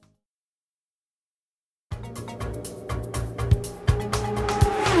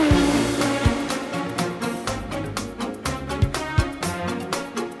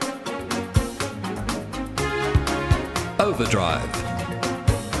Overdrive.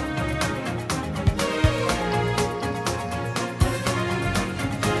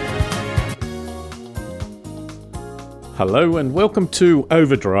 Hello and welcome to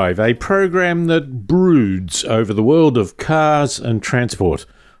Overdrive, a program that broods over the world of cars and transport.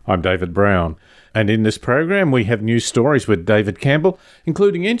 I'm David Brown, and in this program we have news stories with David Campbell,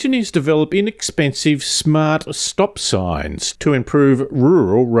 including engineers develop inexpensive smart stop signs to improve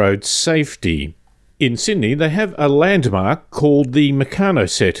rural road safety. In Sydney, they have a landmark called the Meccano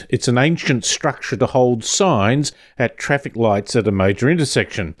Set. It's an ancient structure to hold signs at traffic lights at a major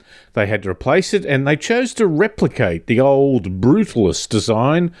intersection. They had to replace it, and they chose to replicate the old brutalist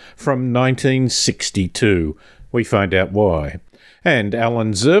design from 1962. We find out why. And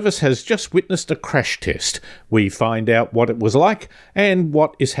Alan Zervis has just witnessed a crash test. We find out what it was like and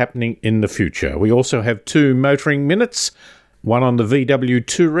what is happening in the future. We also have 2 motoring minutes, one on the VW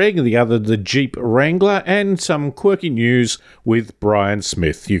Touareg, the other the Jeep Wrangler, and some quirky news with Brian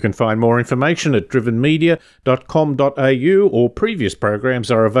Smith. You can find more information at drivenmedia.com.au, or previous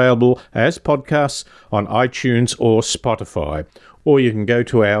programs are available as podcasts on iTunes or Spotify. Or you can go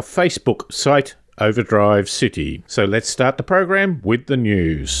to our Facebook site, Overdrive City. So let's start the program with the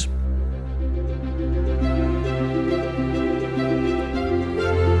news.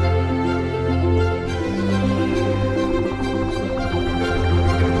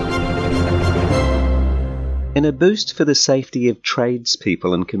 In a boost for the safety of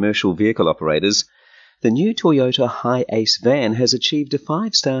tradespeople and commercial vehicle operators, the new Toyota Hi-Ace van has achieved a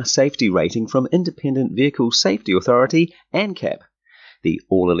 5-star safety rating from Independent Vehicle Safety Authority ANCAP. The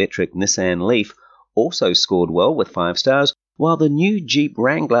all-electric Nissan Leaf also scored well with 5 stars, while the new Jeep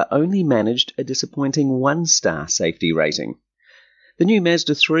Wrangler only managed a disappointing 1-star safety rating. The new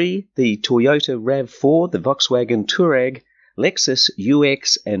Mazda 3, the Toyota RAV4, the Volkswagen Touareg, Lexus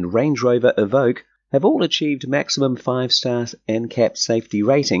UX and Range Rover Evoque have all achieved maximum 5-star ANCAP safety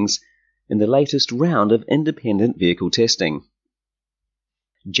ratings in the latest round of independent vehicle testing.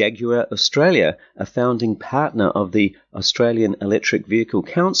 Jaguar Australia, a founding partner of the Australian Electric Vehicle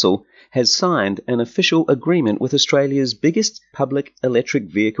Council, has signed an official agreement with Australia's biggest public electric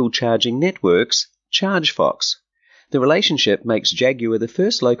vehicle charging networks, Charge Fox. The relationship makes Jaguar the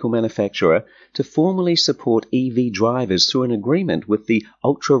first local manufacturer to formally support EV drivers through an agreement with the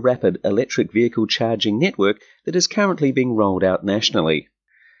ultra-rapid electric vehicle charging network that is currently being rolled out nationally.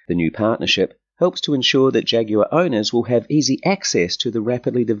 The new partnership helps to ensure that Jaguar owners will have easy access to the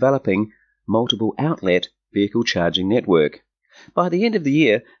rapidly developing multiple outlet vehicle charging network. By the end of the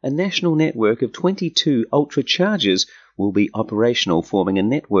year, a national network of 22 ultra chargers will be operational, forming a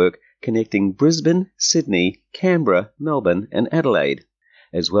network connecting Brisbane, Sydney, Canberra, Melbourne and Adelaide.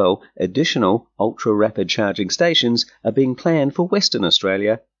 As well, additional ultra-rapid charging stations are being planned for Western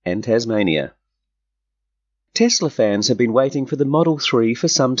Australia and Tasmania. Tesla fans have been waiting for the Model 3 for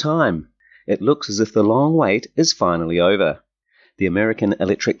some time. It looks as if the long wait is finally over. The American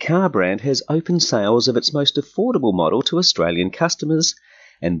electric car brand has opened sales of its most affordable model to Australian customers,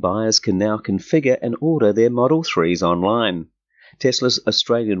 and buyers can now configure and order their Model 3s online. Tesla's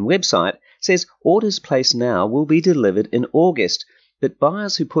Australian website says orders placed now will be delivered in August, but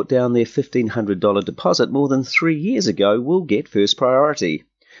buyers who put down their $1,500 deposit more than 3 years ago will get first priority,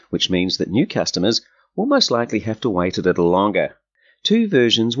 which means that new customers will most likely have to wait a little longer. 2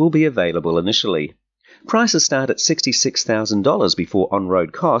 versions will be available initially. Prices start at $66,000 before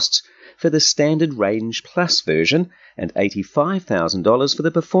on-road costs for the Standard Range Plus version and $85,000 for the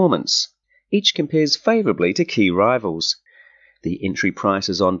Performance. Each compares favourably to key rivals. The entry price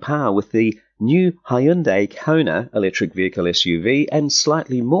is on par with the new Hyundai Kona electric vehicle SUV and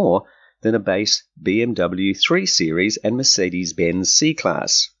slightly more than a base BMW 3 Series and Mercedes-Benz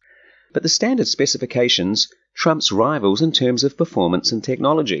C-Class. But the standard specifications trumps rivals in terms of performance and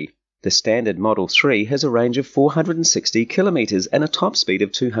technology. The standard Model 3 has a range of 460 kilometres and a top speed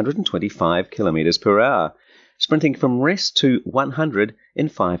of 225 kilometres per hour, sprinting from rest to 100 in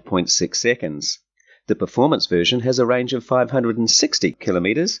 5.6 seconds. The Performance version has a range of 560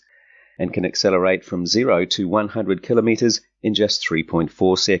 kilometres and can accelerate from 0 to 100 kilometres in just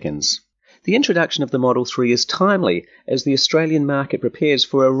 3.4 seconds. The introduction of the Model 3 is timely as the Australian market prepares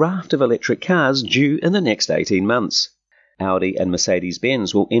for a raft of electric cars due in the next 18 months. Audi and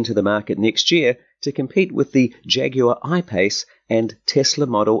Mercedes-Benz will enter the market next year to compete with the Jaguar I-Pace and Tesla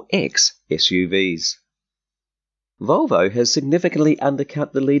Model X SUVs. Volvo has significantly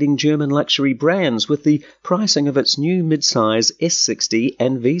undercut the leading German luxury brands with the pricing of its new mid-size S60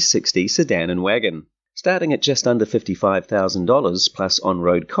 and V60 sedan and wagon. Starting at just under $55,000 plus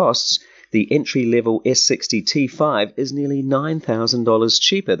on-road costs, the entry-level S60 T5 is nearly $9,000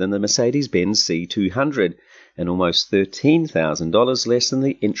 cheaper than the Mercedes-Benz C200, and almost $13,000 less than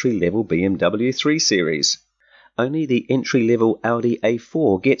the entry-level BMW 3 Series. Only the entry-level Audi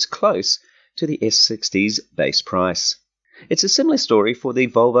A4 gets close to the S60's base price. It's a similar story for the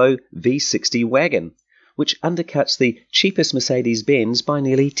Volvo V60 wagon, which undercuts the cheapest Mercedes-Benz by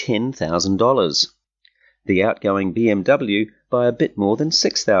nearly $10,000. The outgoing BMW by a bit more than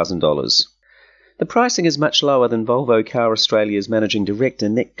 $6,000. The pricing is much lower than Volvo Car Australia's managing director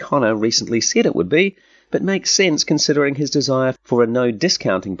Nick Connor recently said it would be, but makes sense considering his desire for a no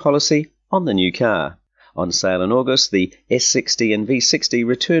discounting policy on the new car. On sale in August, the S60 and V60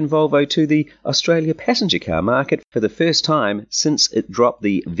 return Volvo to the Australia passenger car market for the first time since it dropped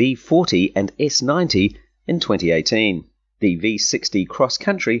the V40 and S90 in 2018. The V60 Cross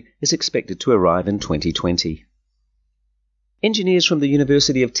Country is expected to arrive in 2020. Engineers from the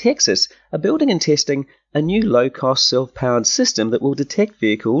University of Texas are building and testing a new low-cost self-powered system that will detect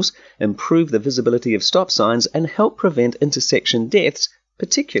vehicles, improve the visibility of stop signs, and help prevent intersection deaths,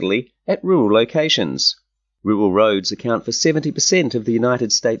 particularly at rural locations. Rural roads account for 70% of the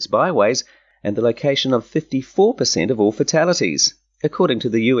United States byways and the location of 54% of all fatalities, according to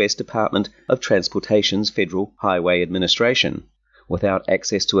the U.S. Department of Transportation's Federal Highway Administration. Without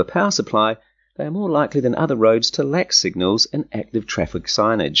access to a power supply, they are more likely than other roads to lack signals and active traffic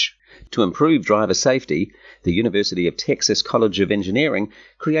signage. To improve driver safety, the University of Texas College of Engineering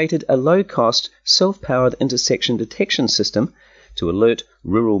created a low-cost, self-powered intersection detection system to alert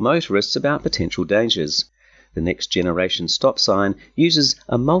rural motorists about potential dangers. The next-generation stop sign uses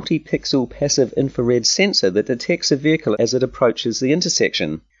a multi-pixel passive infrared sensor that detects a vehicle as it approaches the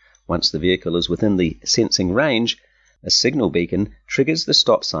intersection. Once the vehicle is within the sensing range, a signal beacon triggers the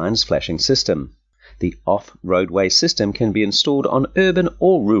stop sign's flashing system. The off-roadway system can be installed on urban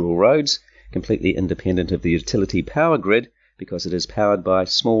or rural roads, completely independent of the utility power grid because it is powered by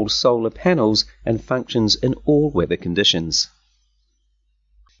small solar panels and functions in all weather conditions.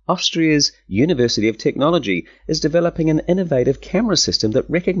 Austria's University of Technology is developing an innovative camera system that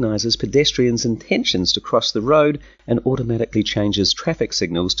recognizes pedestrians' intentions to cross the road and automatically changes traffic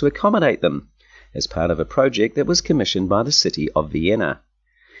signals to accommodate them, as part of a project that was commissioned by the city of Vienna.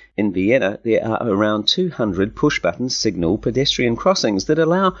 In Vienna, there are around 200 push-button signal pedestrian crossings that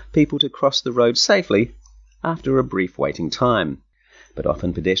allow people to cross the road safely after a brief waiting time. But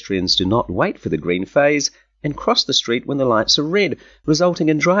often pedestrians do not wait for the green phase and cross the street when the lights are red, resulting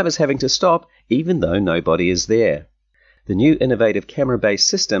in drivers having to stop even though nobody is there. The new innovative camera-based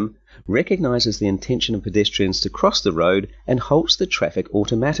system recognizes the intention of pedestrians to cross the road and halts the traffic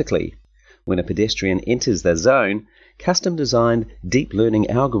automatically. When a pedestrian enters the zone, custom-designed deep learning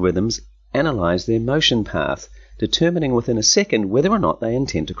algorithms analyze their motion path, determining within a second whether or not they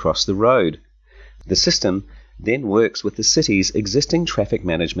intend to cross the road. The system then works with the city's existing traffic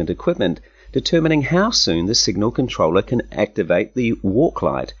management equipment, determining how soon the signal controller can activate the walk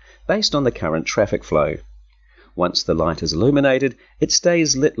light based on the current traffic flow. Once the light is illuminated, it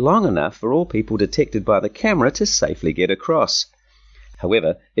stays lit long enough for all people detected by the camera to safely get across.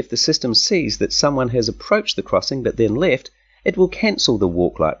 However, if the system sees that someone has approached the crossing but then left, it will cancel the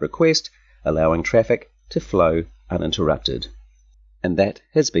walk light request, allowing traffic to flow uninterrupted. And that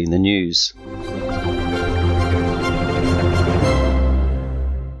has been the news.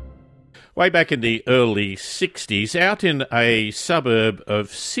 Way back in the early 60s, out in a suburb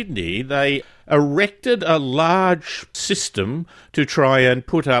of Sydney, they erected a large system to try and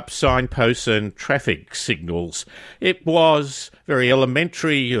put up signposts and traffic signals. It was very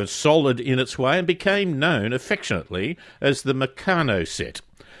elementary, solid in its way, and became known affectionately as the Meccano Set.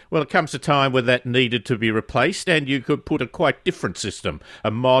 Well, it comes a time where that needed to be replaced, and you could put a quite different system, a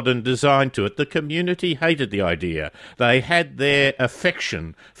modern design to it. The community hated the idea. They had their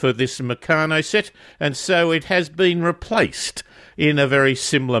affection for this Meccano Set, and so it has been replaced in a very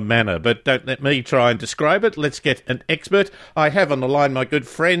similar manner. But don't let me try and describe it. Let's get an expert. I have on the line my good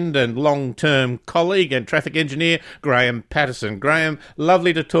friend and long-term colleague and traffic engineer, Graham Patterson. Graham,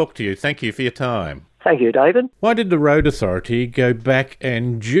 lovely to talk to you. Thank you for your time. Thank you, David. Why did the Road Authority go back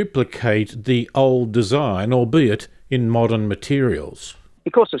and duplicate the old design, albeit in modern materials?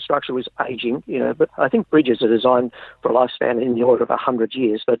 Because the structure was ageing, but I think bridges are designed for a lifespan in the order of 100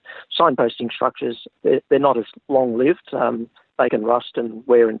 years, but signposting structures, they're not as long-lived. They can rust and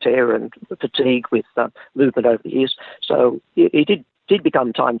wear and tear and fatigue with movement over the years. So it did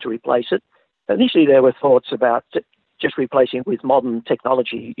become time to replace it. Initially, there were thoughts about just replacing it with modern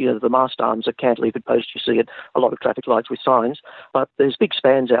technology. The mast arms are cantilevered posts. You see at a lot of traffic lights with signs, but there's big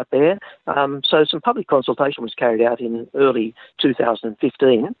spans out there. So some public consultation was carried out in early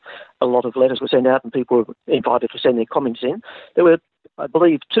 2015. A lot of letters were sent out and people were invited to send their comments in. There were, I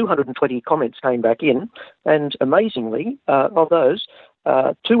believe, 220 comments came back in, and amazingly, of those,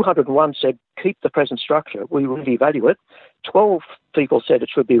 201 said, keep the present structure, we really value it. 12 people said it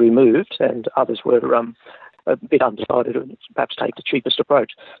should be removed, and others were a bit undecided and perhaps take the cheapest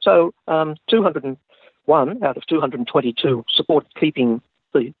approach. So 201 out of 222 support keeping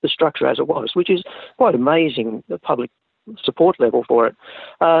the structure as it was, which is quite amazing, the public support level for it.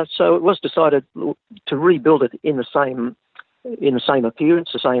 So it was decided to rebuild it in the same appearance,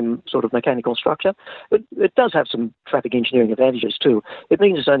 the same sort of mechanical structure. But it does have some traffic engineering advantages too. It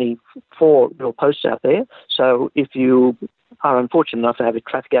means there's only 4 real posts out there. So if you are unfortunate enough to have a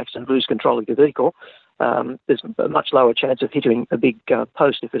traffic accident, lose control of your vehicle, there's a much lower chance of hitting a big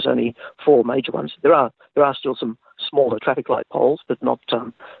post if there's only 4 major ones. There are still some smaller traffic light poles, but not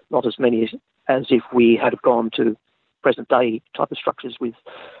as many as if we had have gone to present day type of structures with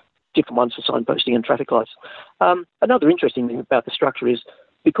different ones for signposting and traffic lights. Another interesting thing about the structure is,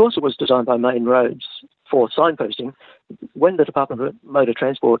 because it was designed by Main Roads for signposting, when the Department of Motor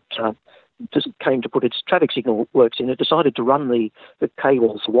Transport came to put its traffic signal works in, it decided to run the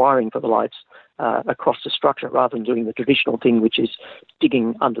cables, wiring for the lights across the structure rather than doing the traditional thing, which is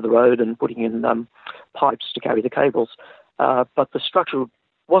digging under the road and putting in pipes to carry the cables. But the structure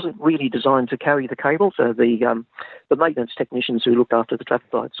wasn't really designed to carry the cables. So the maintenance technicians who looked after the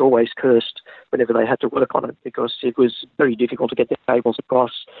traffic lights always cursed whenever they had to work on it, because it was very difficult to get the cables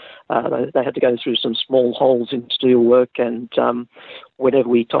across. They had to go through some small holes in steel work, and whenever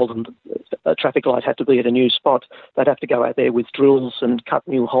we told them a traffic light had to be at a new spot, they'd have to go out there with drills and cut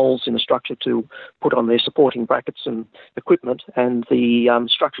new holes in the structure to put on their supporting brackets and equipment. And the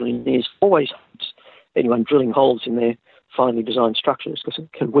structural engineers always hate anyone drilling holes in their finely designed structures because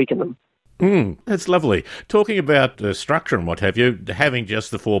it can weaken them. That's lovely. Talking about the structure and what have you, having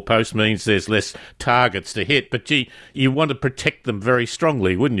just the 4 posts means there's less targets to hit, but you want to protect them very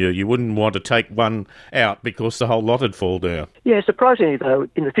strongly, wouldn't you? You wouldn't want to take one out because the whole lot would fall down. Yeah, surprisingly though,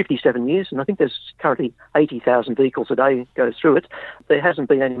 in the 57 years, and I think there's currently 80,000 vehicles a day go through it, there hasn't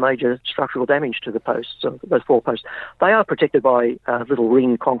been any major structural damage to the posts, those 4 posts. They are protected by little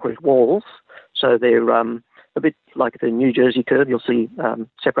ring concrete walls, so they're a bit like the New Jersey curb you'll see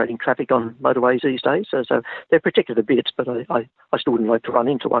separating traffic on motorways these days. So they're protected a bit, but I still wouldn't like to run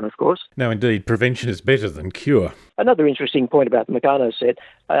into one, of course. No, indeed, prevention is better than cure. Another interesting point about the Meccano Set,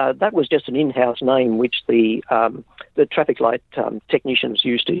 that was just an in-house name which the traffic light technicians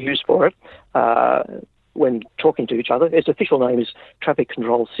used to use for it. When talking to each other. Its official name is Traffic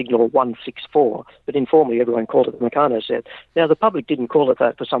Control Signal 164, but informally everyone called it the Meccano Set. Now, the public didn't call it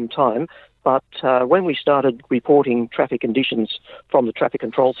that for some time, but when we started reporting traffic conditions from the Traffic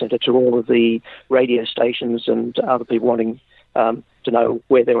Control Centre to all of the radio stations and other people wanting to know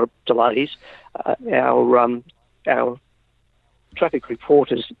where there were delays, our traffic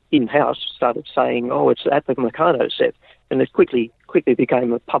reporters in-house started saying, oh, it's at the Meccano Set, and it quickly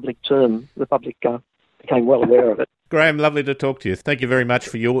became a public term. The public became well aware of it. Graham, lovely to talk to you. Thank you very much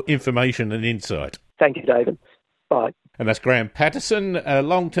for your information and insight. Thank you, David. Bye. And that's Graham Patterson, a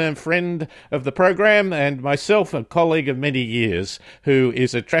long-term friend of the program, and myself, a colleague of many years, who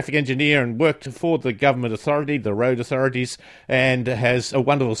is a traffic engineer and worked for the government authority, the road authorities, and has a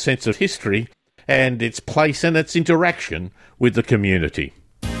wonderful sense of history and its place and its interaction with the community.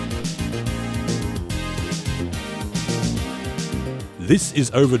 This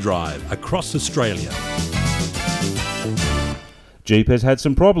is Overdrive across Australia. Jeep has had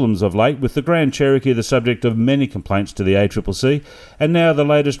some problems of late, with the Grand Cherokee the subject of many complaints to the ACCC, and now the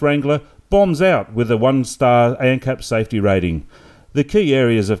latest Wrangler bombs out with a 1-star ANCAP safety rating. The key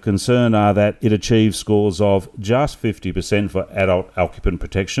areas of concern are that it achieves scores of just 50% for adult occupant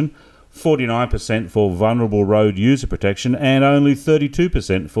protection, 49% for vulnerable road user protection, and only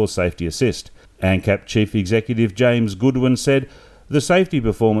 32% for safety assist. ANCAP Chief Executive James Goodwin said, "The safety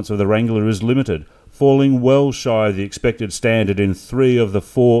performance of the Wrangler is limited, falling well shy of the expected standard in 3 of the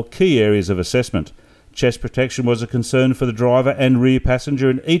 4 key areas of assessment. Chest protection was a concern for the driver and rear passenger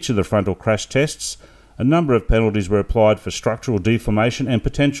in each of the frontal crash tests. A number of penalties were applied for structural deformation and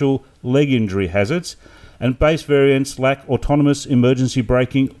potential leg injury hazards, and base variants lack autonomous emergency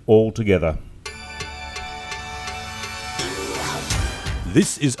braking altogether."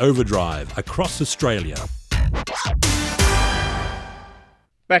 This is Overdrive across Australia.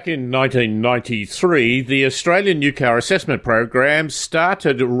 Back in 1993, the Australian New Car Assessment Program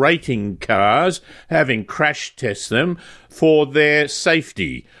started rating cars, having crash test them for their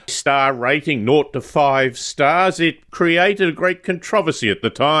safety. Star rating 0 to 5 stars. It created a great controversy at the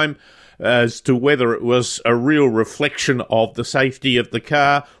time as to whether it was a real reflection of the safety of the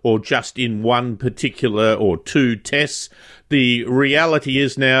car or just in one particular or two tests. The reality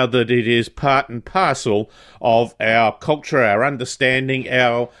is now that it is part and parcel of our culture, our understanding,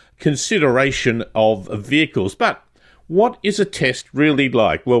 our consideration of vehicles. But what is a test really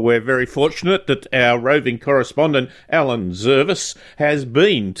like? Well, we're very fortunate that our roving correspondent, Alan Zervis, has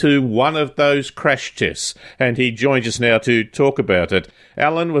been to one of those crash tests, and he joins us now to talk about it.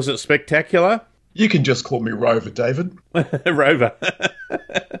 Alan, was it spectacular? You can just call me Rover, David. Rover.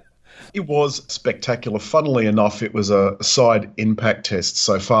 It was spectacular. Funnily enough, it was a side impact test,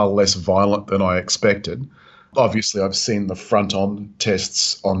 so far less violent than I expected. Obviously, I've seen the front-on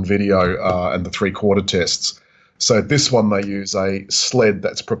tests on video and the three-quarter tests. So this one, they use a sled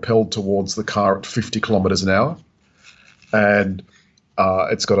that's propelled towards the car at 50 kilometres an hour. And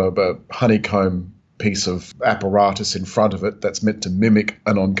it's got a honeycomb piece of apparatus in front of it that's meant to mimic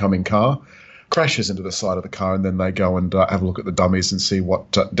an oncoming car. Crashes into the side of the car, and then they go and have a look at the dummies and see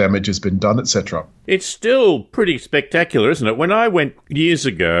what damage has been done, etc. It's still pretty spectacular, isn't it? When I went years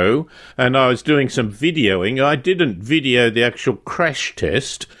ago and I was doing some videoing, I didn't video the actual crash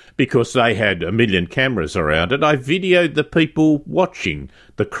test because they had a million cameras around it. I videoed the people watching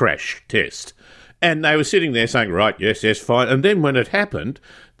the crash test. And they were sitting there saying, right, yes, fine. And then when it happened,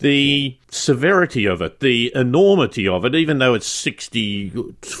 the severity of it, the enormity of it, even though it's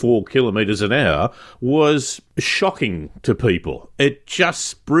 64 kilometres an hour, was shocking to people. It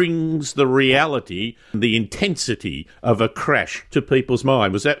just brings the reality, the intensity of a crash to people's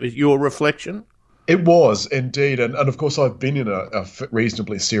mind. Was that your reflection? It was, indeed. And of course, I've been in a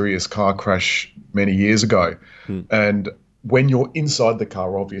reasonably serious car crash many years ago. And when you're inside the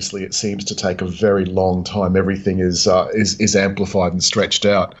car, obviously, it seems to take a very long time. Everything is amplified and stretched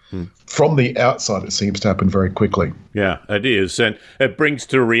out. From the outside, it seems to happen very quickly. Yeah, it is. And it brings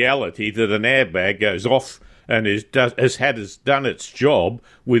to reality that an airbag goes off and has done its job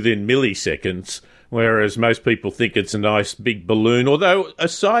within milliseconds, whereas most people think it's a nice big balloon. Although a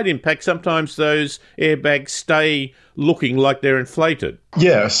side impact, sometimes those airbags stay looking like they're inflated.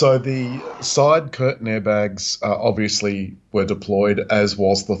 Yeah, so the side curtain airbags obviously were deployed, as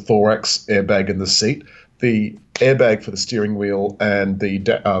was the thorax airbag in the seat. The airbag for the steering wheel and the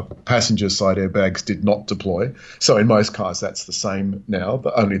passenger side airbags did not deploy. So in most cars, that's the same now.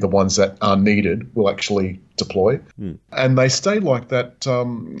 Only the ones that are needed will actually deploy. And they stay like that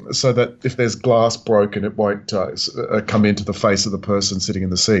so that if there's glass broken, it won't come into the face of the person sitting in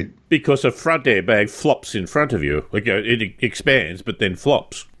the seat. Because a front airbag flops in front of you. It expands, but then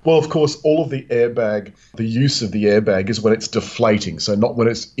flops. Well, of course, all of the use of the airbag is when it's deflating. So not when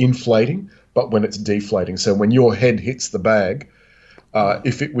it's inflating, but when it's deflating. So when your head hits the bag,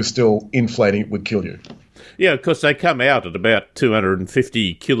 if it was still inflating, it would kill you. Yeah, because they come out at about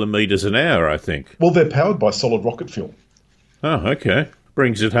 250 kilometres an hour, I think. Well, they're powered by solid rocket fuel. Oh, okay.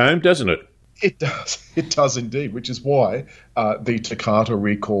 Brings it home, doesn't it? It does. It does indeed, which is why the Takata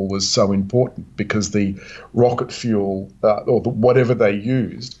recall was so important, because the rocket fuel, whatever they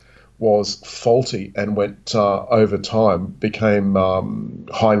used, was faulty and went over time, became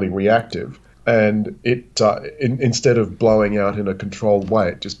highly reactive. And it instead of blowing out in a controlled way,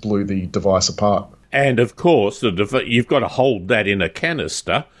 it just blew the device apart. And of course, you've got to hold that in a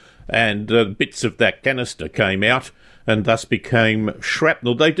canister, and bits of that canister came out and thus became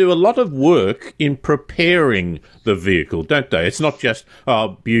shrapnel. They do a lot of work in preparing the vehicle, don't they? It's not just,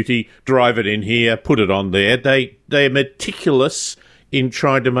 beauty, drive it in here, put it on there. They're meticulous in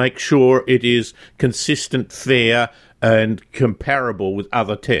trying to make sure it is consistent, fair, and comparable with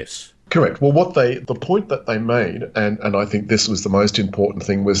other tests. Correct. Well, the point that they made, and I think this was the most important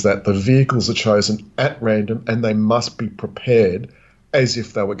thing, was that the vehicles are chosen at random and they must be prepared as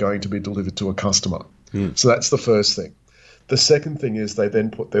if they were going to be delivered to a customer. So that's the first thing. The second thing is they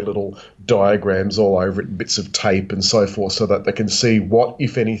then put their little diagrams all over it, bits of tape and so forth, so that they can see what,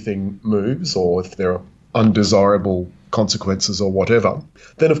 if anything, moves, or if there are undesirable consequences or whatever.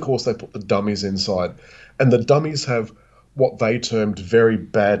 Then, of course, they put the dummies inside. And the dummies have what they termed very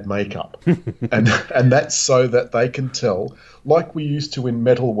bad makeup. and that's so that they can tell, like we used to in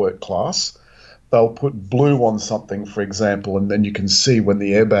metalwork class, they'll put blue on something, for example, and then you can see when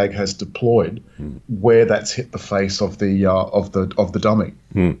the airbag has deployed where that's hit the face of the dummy.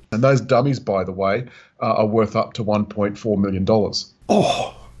 And those dummies, by the way, are worth up to $1.4 million.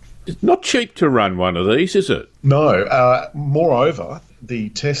 Oh, it's not cheap to run one of these, is it? No. Moreover, the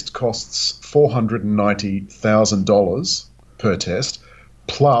test costs $490,000 per test,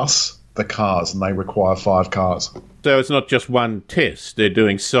 plus the cars, and they require 5 cars. So it's not just one test. They're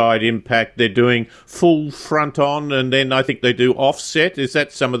doing side impact, they're doing full front on, and then I think they do offset. Is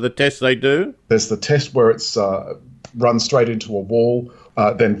that some of the tests they do? There's the test where it's run straight into a wall,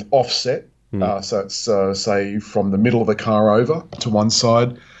 then offset. So it's, say, from the middle of the car over to one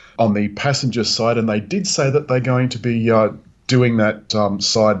side on the passenger side. And they did say that they're going to be doing that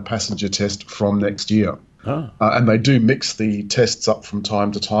side passenger test from next year. And they do mix the tests up from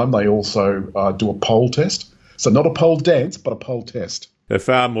time to time. They also do a pole test. So not a pole dance, but a pole test. A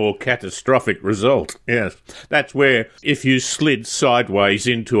far more catastrophic result, yes. That's where if you slid sideways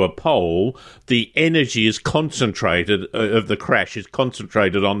into a pole, the energy is concentrated, of the crash is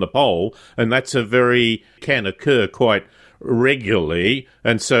concentrated on the pole, and can occur quite regularly,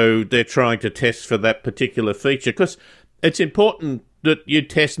 and so they're trying to test for that particular feature, because it's important that you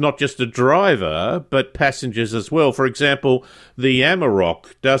test not just the driver, but passengers as well. For example, the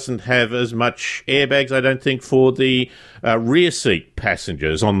Amarok doesn't have as much airbags, I don't think, for the rear seat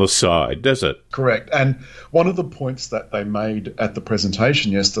passengers on the side, does it? Correct. And one of the points that they made at the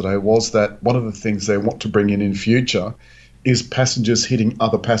presentation yesterday was that one of the things they want to bring in future is passengers hitting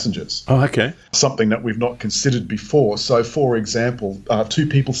other passengers. Oh, okay. Something that we've not considered before. So, for example, 2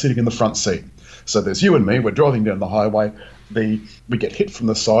 people sitting in the front seat. So there's you and me, we're driving down the highway, we get hit from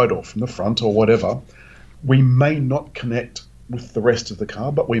the side or from the front or whatever. We may not connect with the rest of the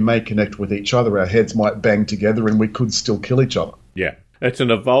car, but we may connect with each other. Our heads might bang together and we could still kill each other. Yeah. It's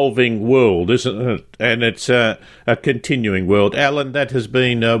an evolving world, isn't it? And it's a continuing world. Alan, that has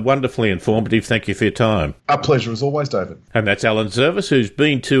been wonderfully informative. Thank you for your time. Our pleasure as always, David. And that's Alan Zervis, who's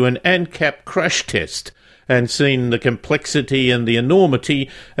been to an ANCAP crash test and seen the complexity and the enormity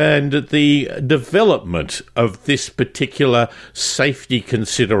and the development of this particular safety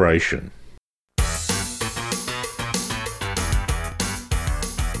consideration.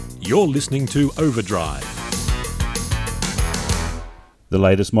 You're listening to Overdrive. The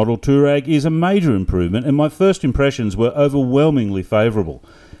latest model Touareg is a major improvement, and my first impressions were overwhelmingly favourable.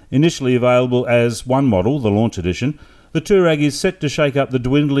 Initially available as one model, the launch edition, the Touareg is set to shake up the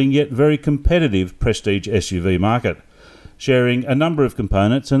dwindling yet very competitive prestige SUV market. Sharing a number of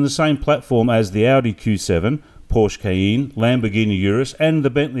components and the same platform as the Audi Q7, Porsche Cayenne, Lamborghini Urus and the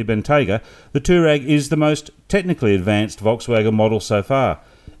Bentley Bentayga, the Touareg is the most technically advanced Volkswagen model so far.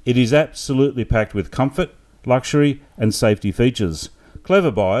 It is absolutely packed with comfort, luxury and safety features.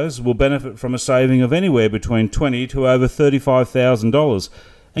 Clever buyers will benefit from a saving of anywhere between $20,000 to over $35,000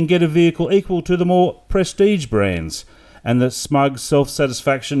 and get a vehicle equal to the more prestige brands, and the smug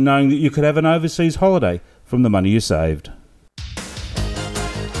self-satisfaction knowing that you could have an overseas holiday from the money you saved.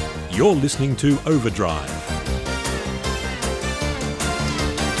 You're listening to Overdrive.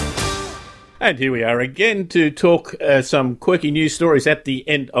 And here we are again to talk some quirky news stories at the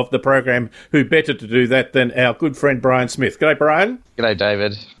end of the program. Who better to do that than our good friend Brian Smith. G'day, Brian. G'day,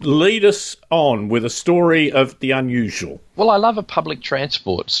 David. Lead us on with a story of the unusual. Well, I love a public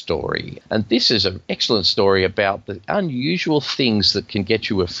transport story, and this is an excellent story about the unusual things that can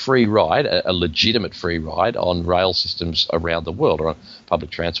get you a free ride, a legitimate free ride on rail systems around the world, or on public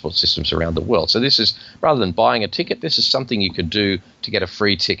transport systems around the world. So this is, rather than buying a ticket, this is something you can do to get a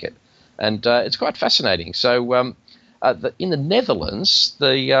free ticket. And it's quite fascinating. So in the Netherlands,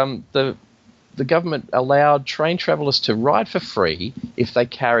 the government allowed train travellers to ride for free if they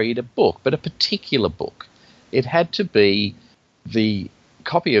carried a book, but a particular book. It had to be the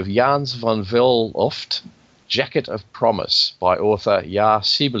copy of Jans van Veloft, Jacket of Promise by author Jaar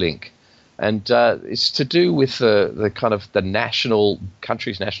Siebelink. And it's to do with the kind of the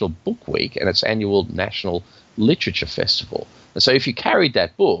country's national book week and its annual national literature festival. And so if you carried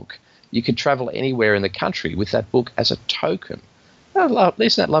that book, you could travel anywhere in the country with that book as a token. Oh,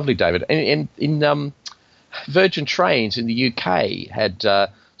 isn't that lovely, David? And in Virgin Trains in the UK had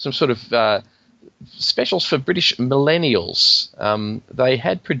some sort of specials for British millennials. They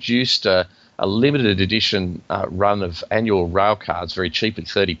had produced a limited edition run of annual rail cards, very cheaply,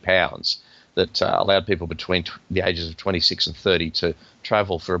 £30, that allowed people between the ages of 26 and 30 to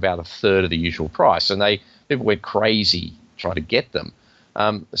travel for about a third of the usual price. And people went crazy trying to get them.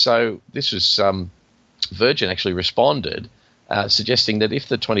 So this was Virgin actually responded, suggesting that if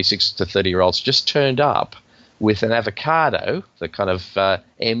the 26 to 30-year-olds just turned up with an avocado, the kind of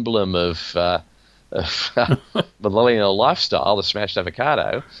emblem of millennial lifestyle, the smashed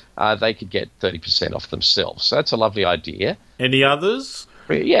avocado, they could get 30% off themselves. So that's a lovely idea. Any others?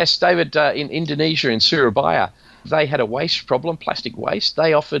 Yes, David, in Indonesia, in Surabaya, they had a waste problem, plastic waste.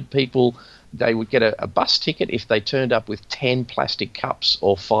 They offered people they would get a bus ticket if they turned up with 10 plastic cups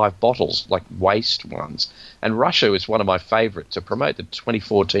or 5 bottles, like waste ones. And Russia is one of my favourite. To promote the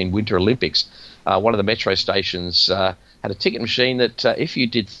 2014 Winter Olympics, one of the metro stations had a ticket machine that if you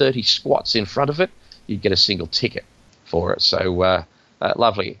did 30 squats in front of it, you'd get a single ticket for it. So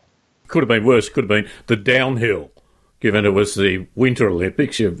lovely. Could have been worse. Could have been the downhill, given it was the Winter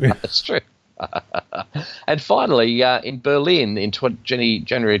Olympics. That's true. And finally, in Berlin in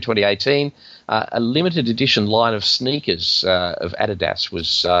January 2018, a limited edition line of sneakers of Adidas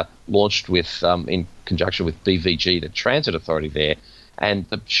was launched with in conjunction with BVG, the transit authority there. And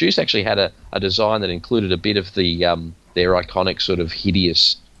the shoes actually had a design that included a bit of the their iconic sort of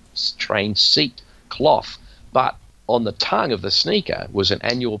hideous train seat cloth. But on the tongue of the sneaker was an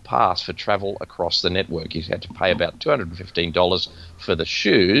annual pass for travel across the network. You had to pay about $215 for the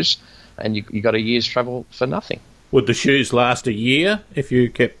shoes, and you got a year's travel for nothing. Would the shoes last a year if you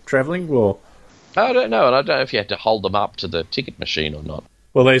kept travelling? Or I don't know, and I don't know if you had to hold them up to the ticket machine or not.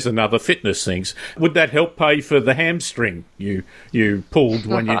 Well, there's another fitness thing. Would that help pay for the hamstring you pulled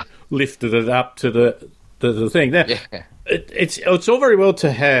when you lifted it up to the thing? Now, yeah. It's all very well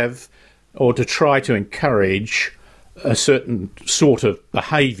to have or to try to encourage a certain sort of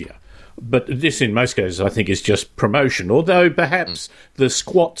behaviour. But this, in most cases, I think, is just promotion. Although perhaps the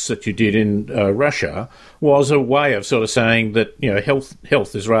squats that you did in Russia was a way of sort of saying that, you know,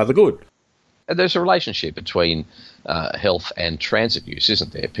 health is rather good. And there's a relationship between health and transit use,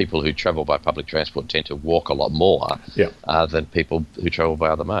 isn't there? People who travel by public transport tend to walk a lot more than people who travel by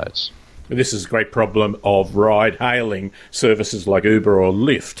other modes. This is a great problem of ride-hailing services like Uber or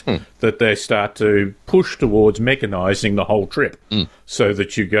Lyft, that they start to push towards mechanising the whole trip so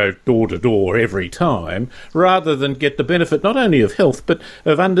that you go door to door every time, rather than get the benefit not only of health but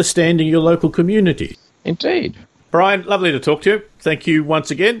of understanding your local community. Indeed. Brian, lovely to talk to you. Thank you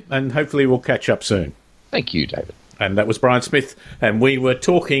once again, and hopefully we'll catch up soon. Thank you, David. And that was Brian Smith, and we were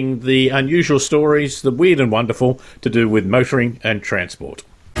talking the unusual stories, the weird and wonderful, to do with motoring and transport.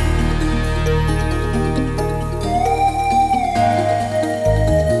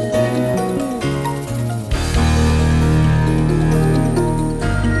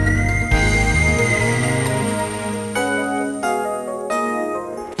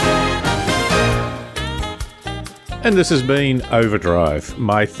 And this has been Overdrive.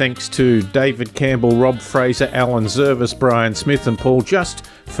 My thanks to David Campbell, Rob Fraser, Alan Zervis, Brian Smith and Paul Just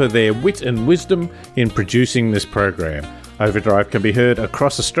for their wit and wisdom in producing this program. Overdrive can be heard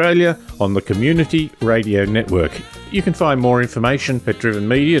across Australia on the Community Radio Network. You can find more information at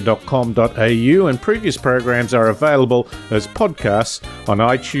drivenmedia.com.au, and previous programs are available as podcasts on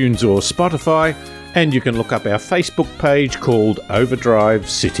iTunes or Spotify, and you can look up our Facebook page called Overdrive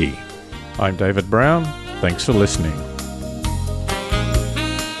City. I'm David Brown. Thanks for listening.